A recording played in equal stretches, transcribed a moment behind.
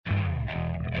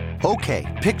Okay,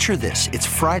 picture this. It's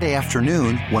Friday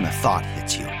afternoon when a thought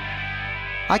hits you.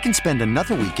 I can spend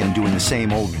another weekend doing the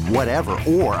same old whatever,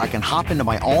 or I can hop into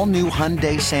my all-new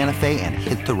Hyundai Santa Fe and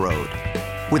hit the road.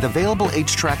 With available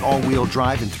H-Track all-wheel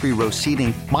drive and 3-row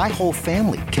seating, my whole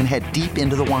family can head deep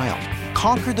into the wild.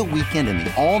 Conquer the weekend in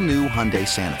the all-new Hyundai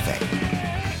Santa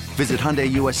Fe. Visit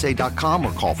HyundaiUSA.com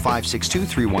or call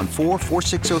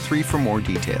 562-314-4603 for more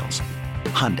details.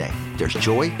 Hyundai, there's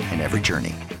joy in every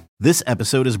journey. This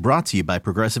episode is brought to you by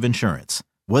Progressive Insurance.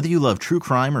 Whether you love true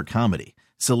crime or comedy,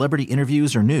 celebrity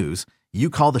interviews or news, you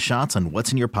call the shots on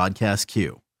what's in your podcast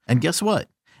queue. And guess what?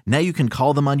 Now you can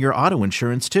call them on your auto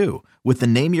insurance too with the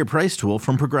Name Your Price tool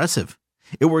from Progressive.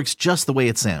 It works just the way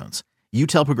it sounds. You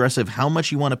tell Progressive how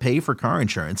much you want to pay for car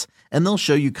insurance, and they'll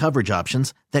show you coverage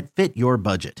options that fit your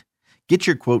budget. Get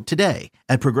your quote today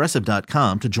at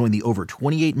Progressive.com to join the over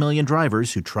 28 million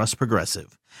drivers who trust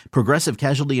Progressive. Progressive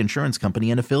Casualty Insurance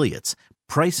Company and Affiliates.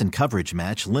 Price and coverage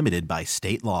match limited by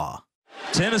state law.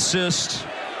 10 assists,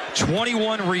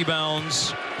 21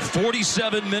 rebounds,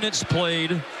 47 minutes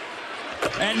played,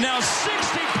 and now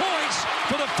 60 points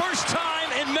for the first time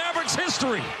in Mavericks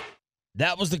history.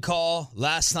 That was the call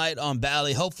last night on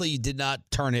Bally. Hopefully you did not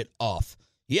turn it off.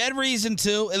 You had reason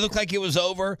to. It looked like it was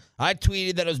over. I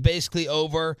tweeted that it was basically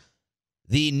over.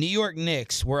 The New York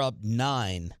Knicks were up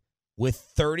 9 with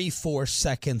 34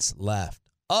 seconds left.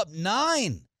 Up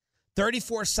 9.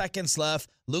 34 seconds left.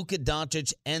 Luka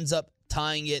Doncic ends up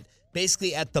tying it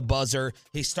basically at the buzzer.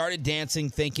 He started dancing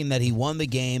thinking that he won the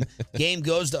game. Game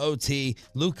goes to OT.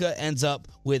 Luka ends up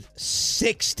with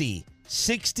 60,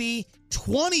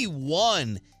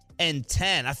 21, and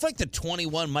 10. I feel like the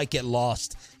 21 might get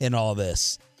lost in all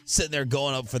this. Sitting there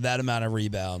going up for that amount of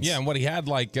rebounds. Yeah, and what he had,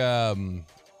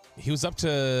 he was up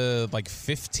to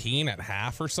 15 at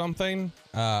half or something.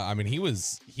 He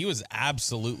was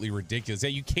absolutely ridiculous. Yeah,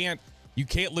 you can't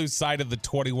lose sight of the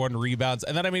 21 rebounds.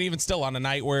 And then even still on a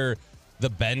night where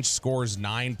the bench scores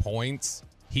 9 points,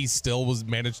 he still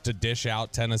managed to dish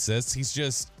out 10 assists. He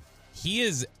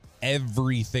is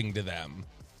everything to them.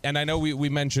 And I know we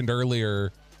mentioned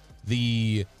earlier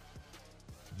the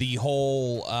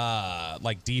whole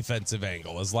defensive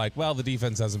angle is the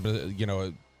defense hasn't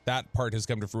been, that part has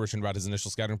come to fruition about his initial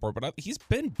scouting report, but he's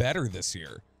been better this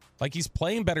year. He's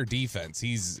playing better defense.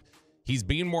 He's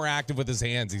being more active with his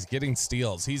hands. He's getting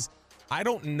steals. I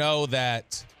don't know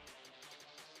that,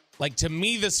 to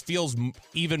me, this feels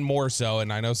even more so,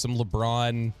 and I know some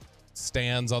LeBron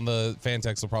stands on the fan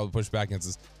text will probably push back against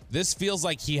this. This feels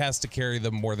like he has to carry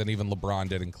them more than even LeBron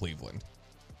did in Cleveland.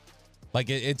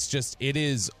 It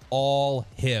is all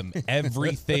him.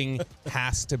 Everything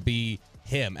has to be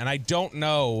him. And I don't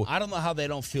know how they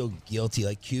don't feel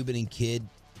guilty. Cuban and Kidd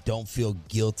don't feel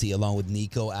guilty along with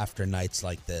Nico after nights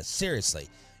like this. Seriously.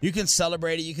 You can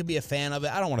celebrate it. You can be a fan of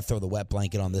it. I don't want to throw the wet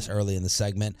blanket on this early in the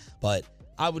segment, but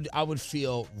I would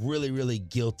feel really, really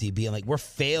guilty being we're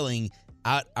failing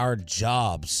at our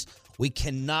jobs. We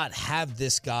cannot have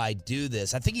this guy do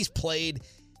this. I think he's played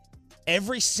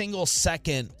every single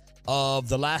second of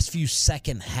the last few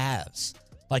second halves.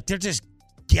 They're just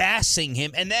gassing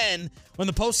him. And then when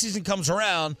the postseason comes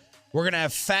around, we're going to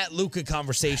have fat Luka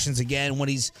conversations again when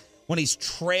he's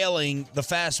trailing the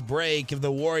fast break if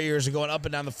the Warriors are going up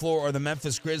and down the floor or the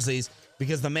Memphis Grizzlies,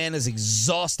 because the man is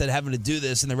exhausted having to do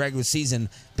this in the regular season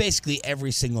basically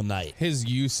every single night. His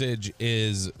usage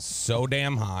is so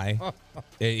damn high.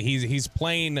 He's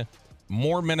playing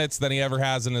more minutes than he ever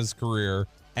has in his career,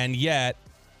 and yet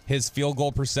his field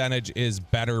goal percentage is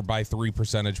better by 3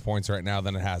 percentage points right now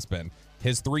than it has been.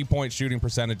 His three-point shooting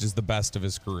percentage is the best of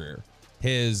his career.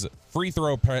 His free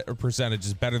throw percentage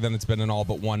is better than it's been in all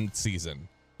but one season.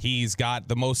 He's got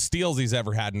the most steals he's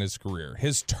ever had in his career.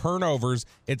 His turnovers,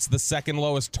 it's the second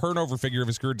lowest turnover figure of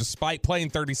his career, despite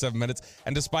playing 37 minutes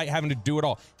and despite having to do it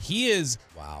all.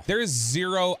 Wow. There is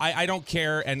zero, I don't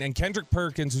care. And Kendrick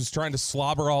Perkins, who's trying to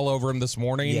slobber all over him this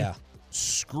morning. Yeah.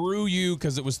 Screw you,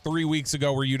 because it was 3 weeks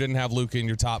ago where you didn't have Luka in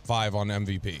your top 5 on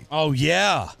MVP. Oh,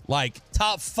 yeah.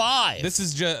 Top 5. This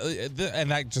is just, and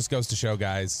that just goes to show,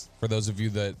 guys, for those of you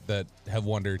that have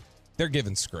wondered, they're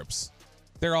given scripts.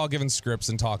 They're all given scripts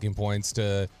and talking points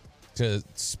to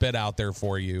spit out there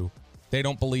for you. They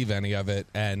don't believe any of it,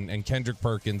 and Kendrick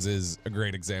Perkins is a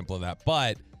great example of that.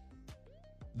 But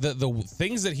the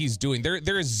things that he's doing,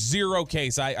 there is zero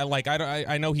case.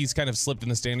 I know he's kind of slipped in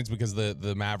the standings because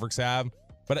the Mavericks have,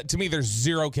 but to me, there's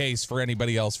zero case for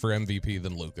anybody else for MVP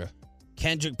than Luka.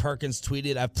 Kendrick Perkins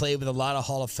tweeted, "I've played with a lot of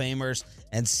Hall of Famers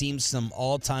and seen some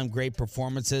all-time great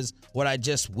performances. What I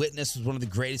just witnessed was one of the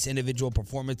greatest individual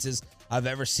performances I've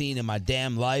ever seen in my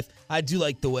damn life. I do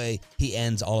like the way he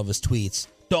ends all of his tweets.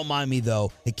 Don't mind me,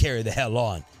 though, and carry the hell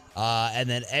on." And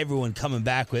then everyone coming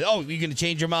back with, oh, you're going to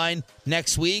change your mind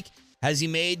next week? Has he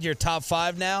made your top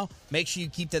 5 now? Make sure you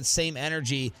keep that same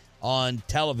energy on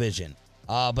television.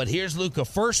 But here's Luka.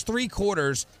 First 3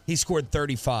 quarters, he scored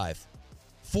 35.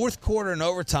 Fourth quarter and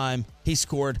overtime, he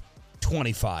scored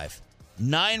 25.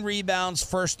 9 rebounds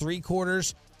first 3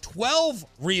 quarters, 12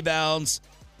 rebounds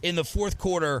in the fourth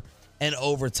quarter and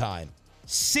overtime.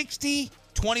 60,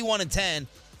 21, and 10.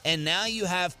 And now you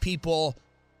have people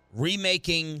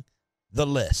remaking the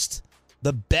list.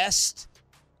 The best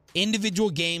individual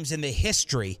games in the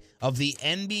history of the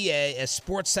NBA as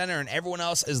SportsCenter and everyone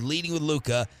else is leading with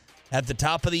Luka at the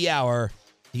top of the hour.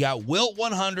 You got Wilt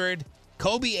 100,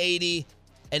 Kobe 80,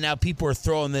 and now people are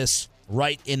throwing this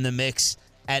right in the mix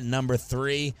at number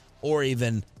 3 or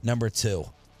even number 2.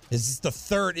 Is this the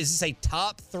third? Is this a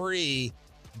top 3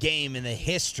 game in the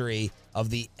history of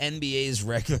the NBA's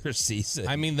regular season?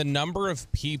 I mean, the number of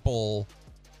people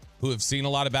who have seen a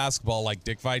lot of basketball, like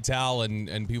Dick Vitale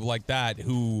and people like that,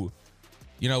 who,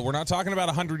 you know, we're not talking about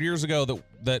 100 years ago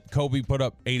that Kobe put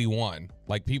up 81.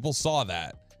 Like, people saw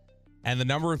that. And the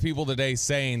number of people today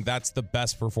saying that's the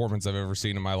best performance I've ever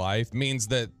seen in my life means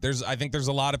that I think there's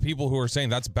a lot of people who are saying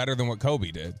that's better than what Kobe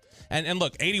did. And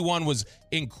look, 81 was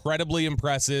incredibly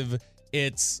impressive.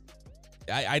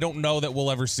 I don't know that we'll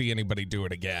ever see anybody do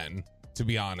it again, to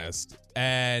be honest.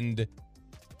 And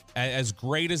as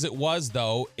great as it was,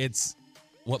 though, it's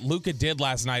what Luka did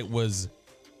last night was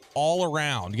all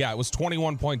around. Yeah, it was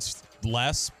 21 points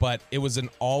less, but it was an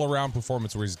all-around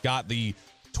performance where he's got the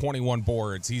 21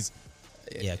 boards.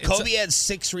 Kobe had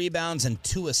 6 rebounds and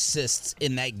 2 assists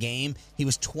in that game. He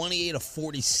was 28 of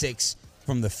 46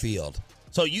 from the field.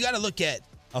 So you got to look at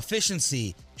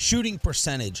efficiency, shooting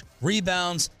percentage,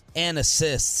 rebounds, and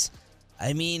assists.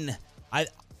 I mean,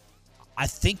 I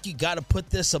think you got to put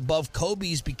this above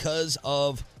Kobe's because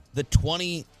of the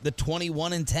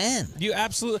 21 and 10. You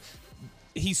absolutely.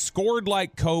 He scored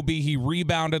like Kobe, he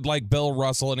rebounded like Bill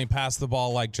Russell, and he passed the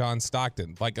ball like John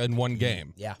Stockton, like in one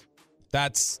game. Yeah.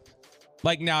 That's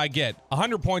like, now I get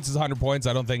 100 points is 100 points.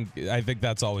 I think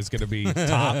that's always going to be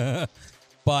top.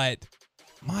 But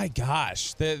my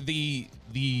gosh, the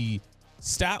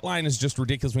stat line is just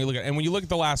ridiculous when you look at it. And when you look at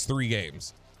the last 3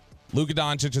 games, Luka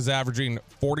Doncic is averaging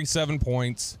 47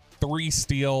 points, 3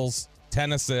 steals,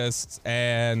 10 assists,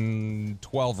 and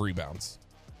 12 rebounds.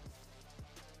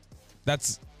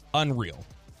 That's unreal.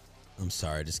 I'm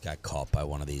sorry, I just got caught by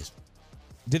one of these.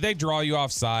 Did they draw you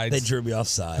off sides? They drew me off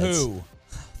sides. Who?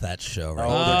 That show, right?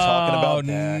 Oh, they're talking about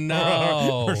that.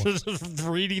 No. Just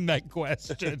reading that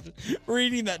question,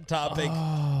 reading that topic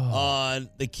on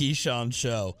the Keyshawn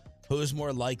show. Who is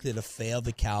more likely to fail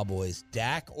the Cowboys,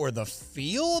 Dak or the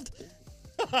field?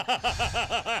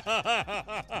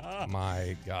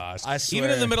 My gosh. I swear.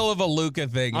 Even in the middle of a Luka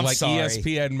thing, I'm like sorry.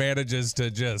 ESPN manages to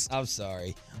just I'm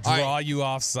sorry. draw you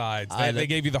off sides. They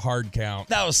gave you the hard count.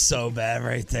 That was so bad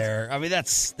right there. I mean,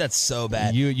 that's so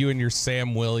bad. You and your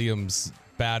Sam Williams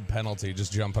bad penalty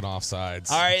just jumping off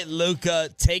sides. All right, Luka,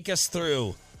 take us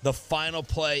through the final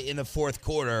play in the fourth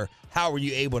quarter. How were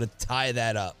you able to tie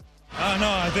that up? I don't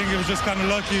know. I think it was just kind of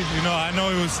lucky. You know, I know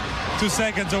it was 2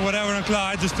 seconds or whatever on the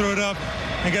clock. I just threw it up.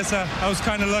 I guess I was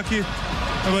kind of lucky.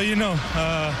 But, you know,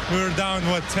 we were down,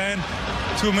 10,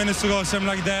 2 minutes ago, something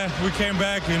like that. We came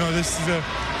back. You know, this is an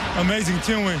amazing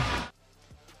team win.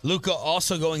 Luka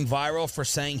also going viral for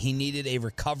saying he needed a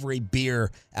recovery beer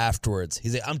afterwards.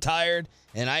 He's like, I'm tired,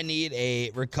 and I need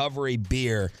a recovery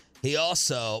beer. He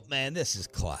also, man, this is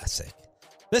classic.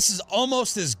 This is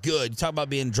almost as good. You talk about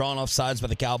being drawn off sides by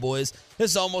the Cowboys.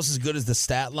 This is almost as good as the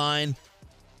stat line.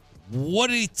 What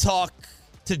did he talk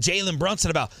to Jalen Brunson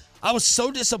about? I was so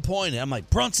disappointed. I'm like,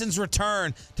 Brunson's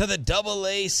return to the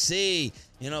AAC.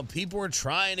 You know, people were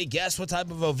trying to guess what type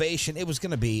of ovation. It was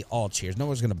going to be all cheers. No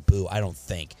one's going to boo, I don't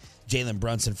think, Jalen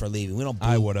Brunson for leaving. We don't boo.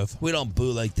 I would have. We don't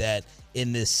boo like that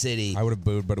in this city. I would have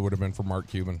booed, but it would have been for Mark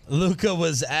Cuban. Luka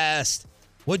was asked,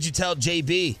 what'd you tell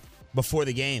JB before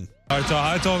the game?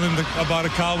 I told him about the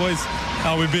Cowboys,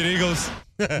 how we beat Eagles.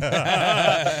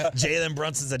 Jalen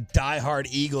Brunson's a diehard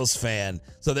Eagles fan.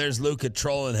 So there's Luka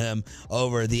trolling him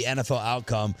over the NFL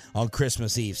outcome on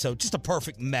Christmas Eve. So just a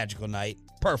perfect magical night.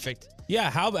 Perfect. Yeah,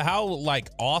 how like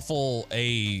awful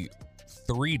a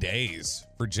 3 days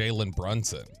for Jalen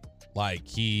Brunson. Like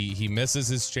he misses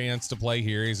his chance to play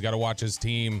here. He's got to watch his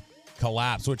team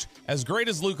collapse, which as great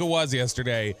as Luka was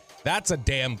yesterday, that's a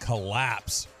damn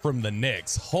collapse from the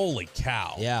Knicks. Holy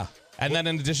cow. Yeah. And then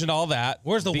in addition to all that,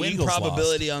 where's the win Eagles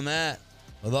probability lost. on that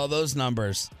with all those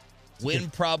numbers? Win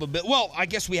probability. Well, I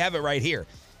guess we have it right here.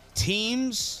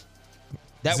 Teams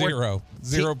that were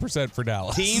 0% for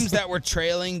Dallas. Teams that were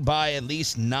trailing by at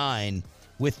least 9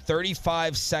 with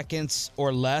 35 seconds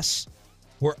or less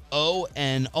were 0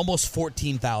 and almost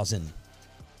 14,000.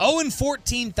 0 and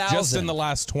 14,000. Just in the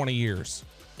last 20 years.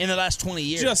 In the last 20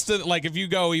 years. Just like if you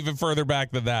go even further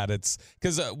back than that, it's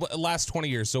because last 20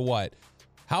 years. So what?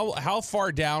 How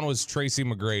far down was Tracy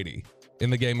McGrady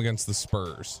in the game against the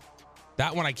Spurs?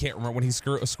 That one I can't remember when he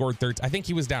scored 13. I think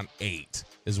he was down 8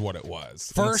 is what it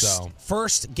was.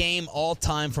 First game all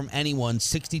time from anyone,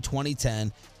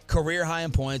 60-20-10. Career high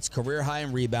in points, career high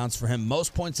in rebounds for him.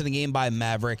 Most points in a game by a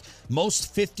Maverick.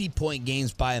 Most 50-point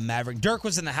games by a Maverick. Dirk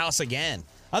was in the house again.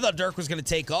 I thought Dirk was going to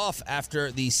take off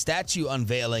after the statue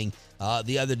unveiling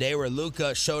the other day where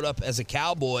Luka showed up as a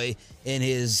cowboy in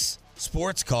his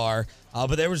sports car.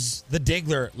 But there was the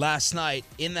Diggler last night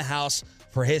in the house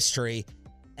for history.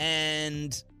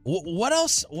 And what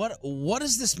else? What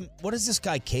is this? What is this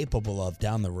guy capable of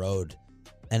down the road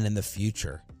and in the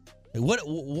future?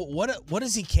 What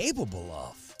is he capable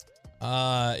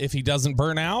of? If he doesn't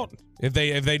burn out, if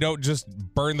they don't just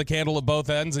burn the candle at both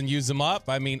ends and use him up.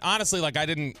 I mean, honestly, like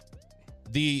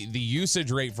the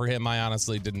usage rate for him, I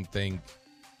honestly didn't think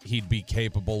he'd be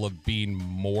capable of being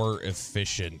more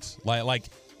efficient. Like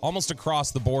almost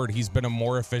across the board, he's been a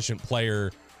more efficient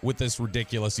player with this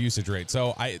ridiculous usage rate.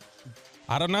 So I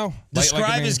don't know.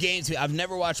 Describe his game to me. I've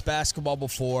never watched basketball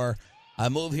before. I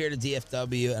moved here to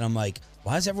DFW, and I'm like,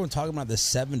 why is everyone talking about this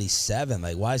 77?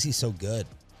 Like, why is he so good?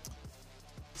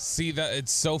 See, that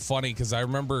it's so funny because I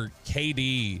remember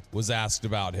KD was asked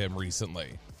about him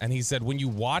recently, and he said when you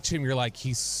watch him, you're like,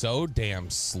 he's so damn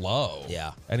slow.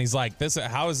 Yeah. And he's like,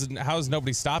 how is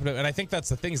nobody stopping him? And I think that's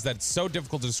the thing is that it's so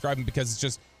difficult to describe him because it's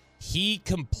just he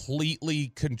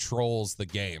completely controls the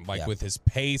game, like with his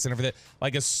pace and everything.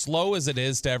 Like as slow as it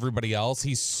is to everybody else,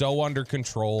 he's so under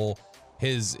control.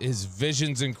 His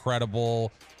vision's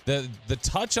incredible. The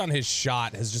touch on his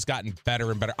shot has just gotten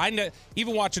better and better.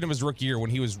 Even watching him his rookie year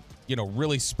when he was,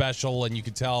 really special and you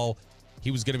could tell he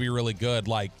was going to be really good.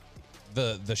 Like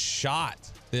the shot,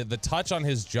 the touch on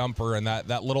his jumper and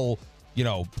that little,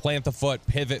 plant the foot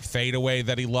pivot fadeaway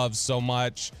that he loves so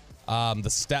much. The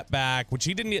step back, which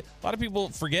he didn't. A lot of people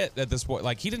forget at this point.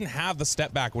 Like he didn't have the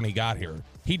step back when he got here.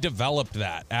 He developed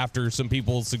that after some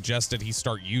people suggested he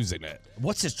start using it.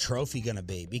 What's his trophy going to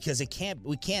be? Because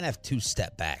we can't have 2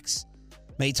 step backs.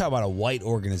 Man, you talk about a white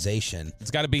organization.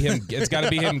 It's got to be him. It's got to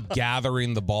be him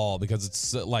gathering the ball because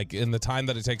it's like in the time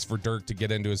that it takes for Dirk to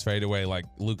get into his fadeaway, like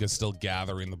Luka's still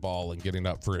gathering the ball and getting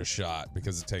up for his shot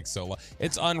because it takes so long.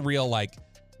 It's unreal, like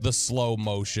the slow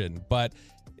motion, but.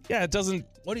 Yeah, it doesn't.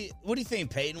 What do you think,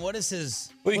 Peyton? What is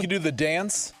his? Well, you can do the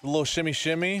dance, the little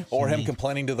shimmy, or him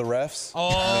complaining to the refs. Oh,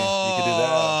 you can do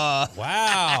that.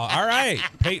 Wow! All right,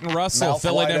 Peyton Russell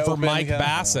filling in for Mike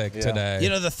Bassick today.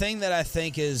 The thing that I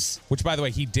think is, which by the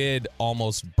way, he did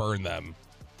almost burn them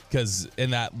because in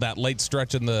that late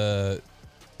stretch in that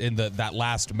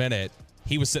last minute.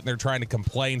 He was sitting there trying to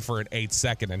complain for an 8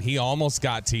 second, and he almost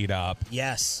got teed up.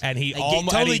 Yes, and he gave up on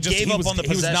the possession.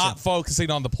 He was not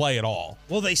focusing on the play at all.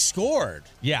 Well, they scored.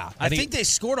 Yeah, I think they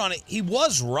scored on it. He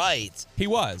was right. He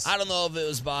was. I don't know if it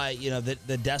was by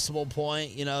the decimal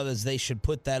point. As they should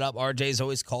put that up. RJ's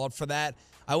always called for that.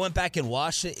 I went back and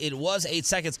watched it. It was 8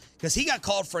 seconds because he got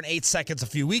called for an 8 seconds a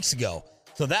few weeks ago.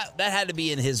 So that had to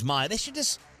be in his mind. They should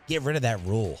just get rid of that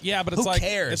rule. Yeah, but it's who like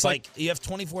cares? It's like you have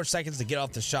 24 seconds to get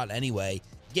off the shot anyway.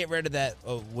 Get rid of that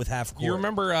with half court. You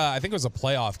remember? I think it was a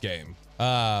playoff game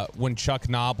when Chuck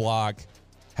Knobloch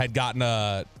had gotten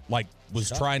he was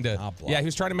trying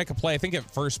to make a play. I think at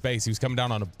first base he was coming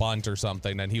down on a bunt or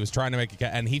something, and he was trying to make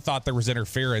and he thought there was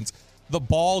interference. The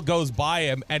ball goes by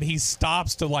him, and he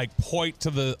stops to point to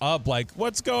the up,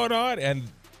 what's going on? And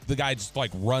the guy just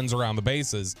runs around the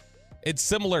bases. It's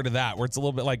similar to that, where it's a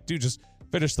little bit like, dude, just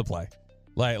finish the play.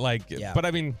 But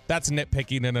I mean, that's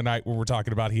nitpicking in a night where we're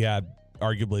talking about he had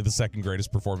arguably the second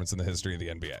greatest performance in the history of the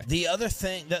NBA. The other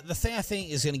thing, the thing I think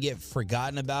is going to get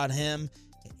forgotten about him,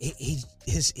 he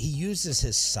uses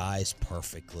his size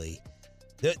perfectly.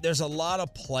 There's a lot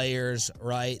of players,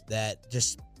 right, that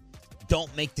just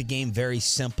don't make the game very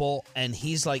simple, and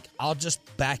he's like, I'll just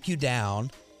back you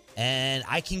down, and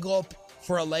I can go up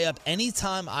for a layup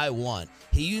anytime I want.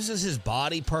 He uses his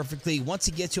body perfectly. Once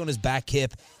he gets you on his back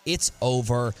hip, it's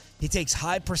over. He takes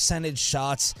high percentage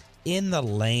shots in the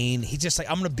lane. He's just like,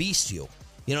 I'm going to beast you.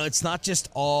 It's not just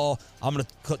all, I'm going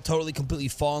to totally, completely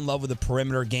fall in love with the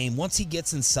perimeter game. Once he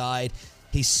gets inside,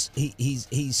 he's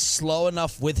slow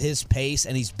enough with his pace,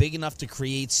 and he's big enough to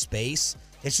create space.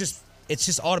 It's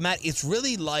just automatic. It's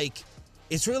really like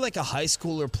a high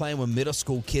schooler playing with middle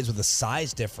school kids with a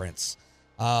size difference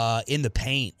in the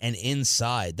paint and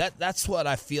inside. That's what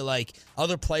I feel like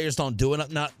other players don't do.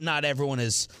 And not everyone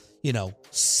is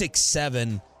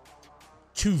 6'7",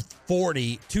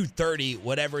 240, 230,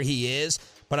 whatever he is.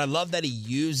 But I love that he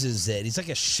uses it. He's like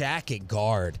a Shaq at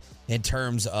guard in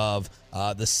terms of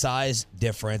the size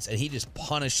difference, and he just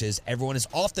punishes everyone as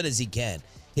often as he can.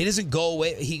 He doesn't go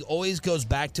away. He always goes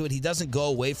back to it. He doesn't go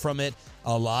away from it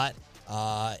a lot.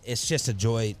 It's just a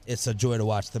joy. It's a joy to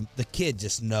watch. The kid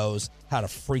just knows how to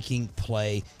freaking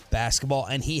play basketball,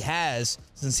 and he has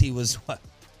since he was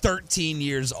 13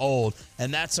 years old,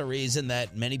 and that's a reason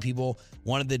that many people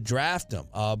wanted to draft him.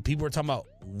 People were talking about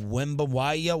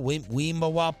Wembanyama,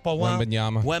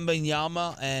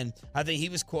 and I think he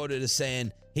was quoted as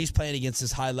saying he's playing against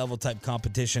this high-level type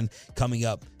competition coming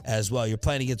up as well. You're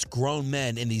playing against grown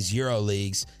men in these Euro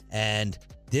leagues, and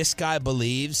this guy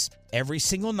believes every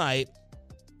single night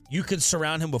you can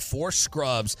surround him with 4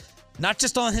 scrubs, not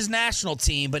just on his national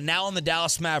team, but now on the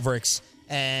Dallas Mavericks,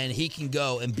 and he can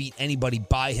go and beat anybody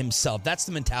by himself. That's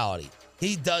the mentality.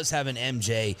 He does have an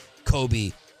MJ,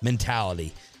 Kobe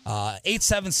mentality.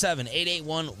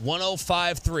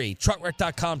 877-881-1053.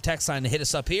 Truckwreck.com text line to hit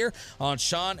us up here on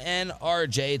Sean and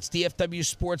RJ. It's DFW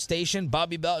Sports Station.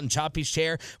 Bobby Belt and Choppy's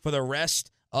Chair for the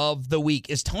rest of the week.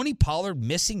 Is Tony Pollard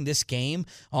missing this game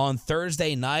on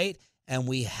Thursday night? And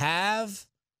we have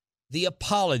the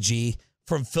apology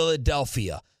from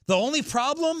Philadelphia. The only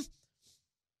problem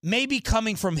may be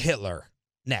coming from Hitler.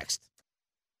 Next.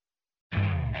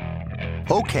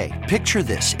 Okay, picture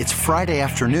this. It's Friday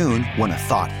afternoon when a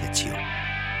thought hits you.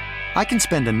 I can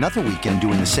spend another weekend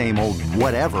doing the same old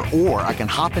whatever, or I can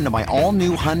hop into my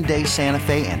all-new Hyundai Santa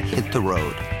Fe and hit the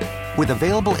road. With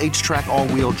available H-Track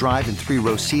all-wheel drive and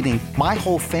 3-row seating, my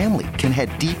whole family can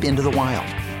head deep into the wild.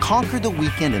 Conquer the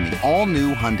weekend in the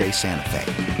all-new Hyundai Santa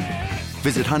Fe.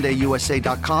 Visit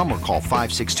HyundaiUSA.com or call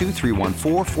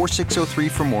 562-314-4603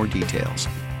 for more details.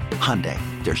 Hyundai,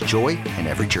 there's joy in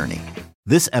every journey.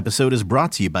 This episode is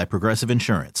brought to you by Progressive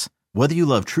Insurance. Whether you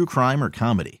love true crime or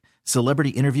comedy,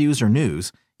 celebrity interviews or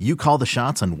news, you call the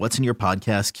shots on what's in your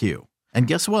podcast queue. And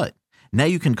guess what? Now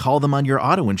you can call them on your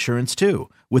auto insurance too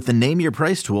with the Name Your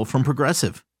Price tool from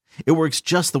Progressive. It works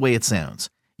just the way it sounds.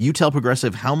 You tell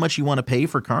Progressive how much you want to pay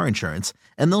for car insurance,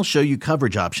 and they'll show you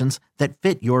coverage options that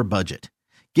fit your budget.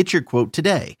 Get your quote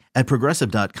today at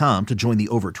Progressive.com to join the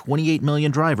over 28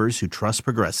 million drivers who trust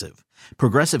Progressive.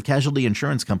 Progressive Casualty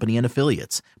Insurance Company and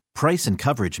Affiliates. Price and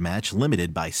coverage match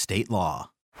limited by state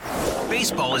law.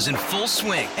 Baseball is in full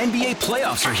swing. NBA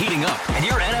playoffs are heating up, and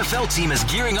your NFL team is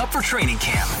gearing up for training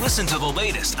camp. Listen to the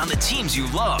latest on the teams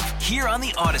you love here on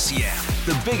the Odyssey app.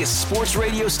 The biggest sports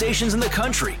radio stations in the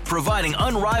country, providing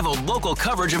unrivaled local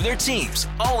coverage of their teams,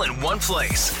 all in one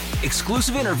place.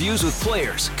 Exclusive interviews with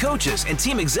players, coaches, and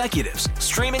team executives,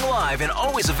 streaming live and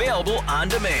always available on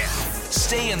demand.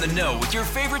 Stay in the know with your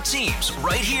favorite teams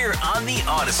right here on the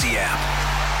Odyssey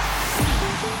app.